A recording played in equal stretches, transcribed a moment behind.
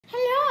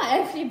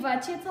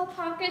everybody, it's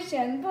Alpaca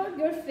Shindburg,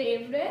 your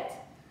favorite.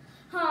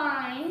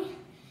 Hi,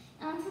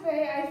 and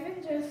today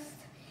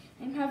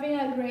I'm having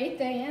a great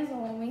day as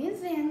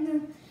always,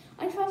 and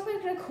I felt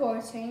like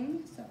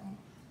recording, so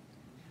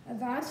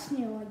that's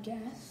new, I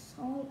guess.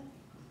 So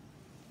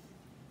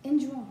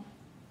enjoy.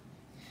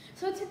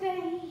 So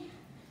today,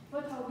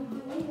 what I'll be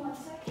doing, one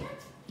second.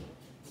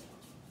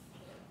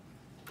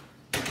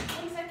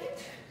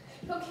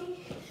 Okay,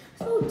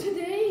 so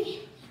today,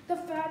 the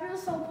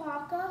fabulous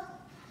Alpaca,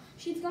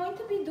 she's going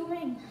to be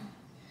doing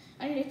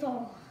a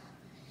little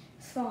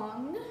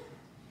song.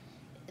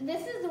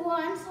 This is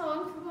one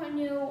song from her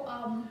new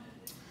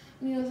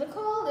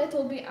musical. It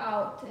will be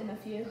out in a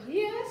few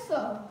years,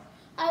 so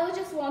I would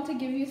just want to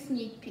give you a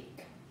sneak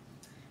peek.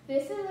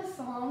 This is a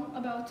song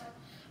about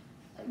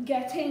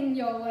getting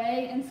your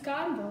way in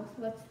scandals.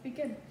 Let's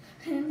begin.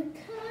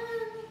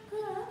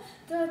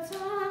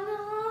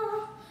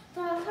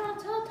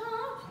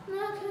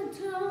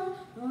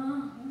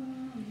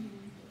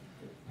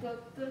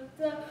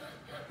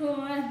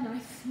 When I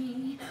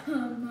see a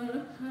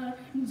murder,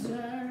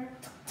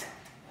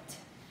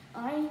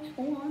 I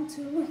want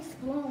to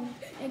explode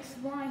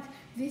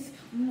this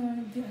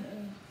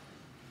murder.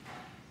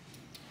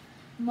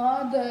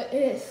 Murder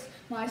is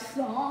my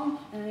song,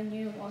 and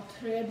you are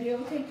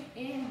tributing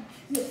in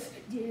this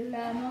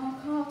dilemma.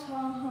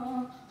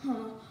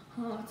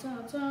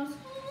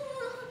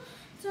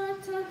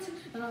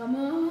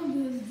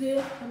 Murder is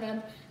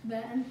different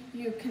than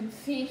you can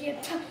see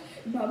it.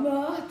 My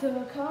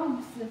murder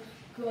comes and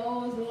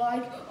goes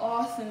like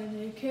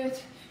arsenic.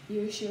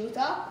 You shoot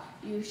up,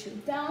 you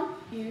shoot down,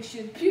 you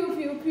shoot pew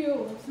pew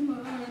pew. It's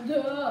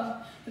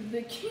murder.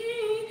 The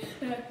key,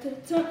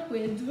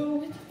 we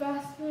do it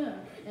faster,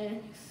 and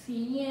you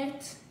see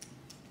it.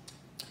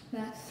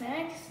 That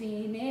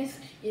sexiness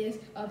is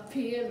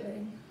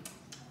appealing.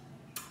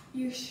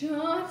 You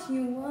shut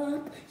you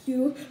up,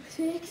 you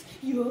fix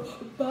your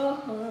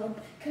bomb,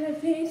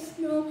 'cause it's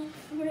no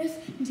first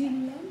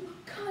dilemma,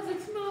 'cause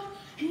it's not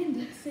in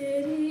the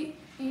city.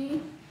 You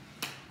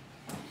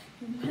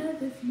have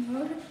this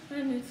murder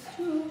and it's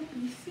to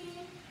be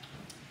seen.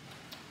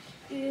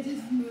 It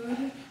is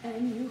murder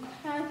and you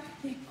can't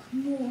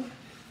ignore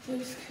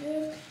this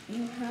kick.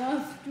 You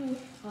have to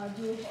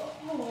do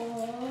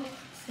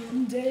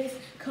some days,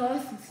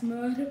 'cause it's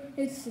murder,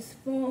 it's this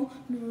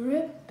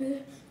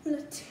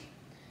vulnerability.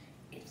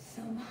 It's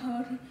some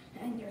murder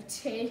and you're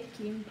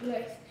taking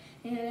place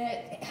in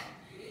it.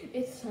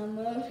 It's a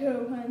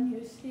murder when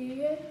you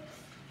see it.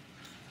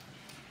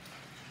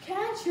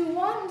 Can't you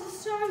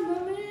understand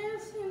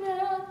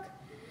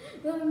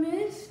the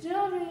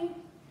mystery?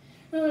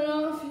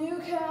 If you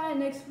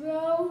can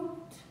explode,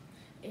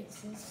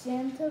 it's a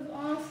scent of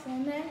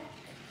arsenic.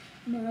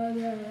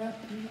 Murder up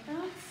in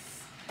us.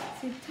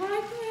 Sit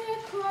tightly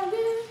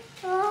recorded.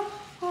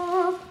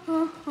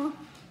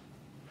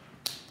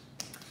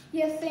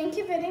 Yes, thank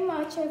you very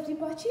much,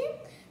 everybody.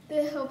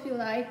 I hope you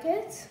like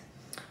it.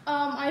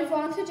 I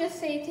want to just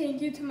say thank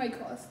you to my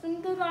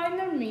costume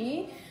designer,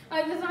 me.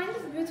 I designed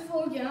this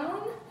beautiful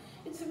gown.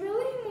 It's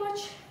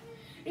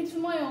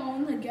my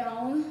own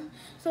gown.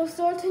 So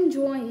start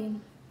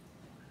enjoying.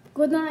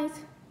 Good night.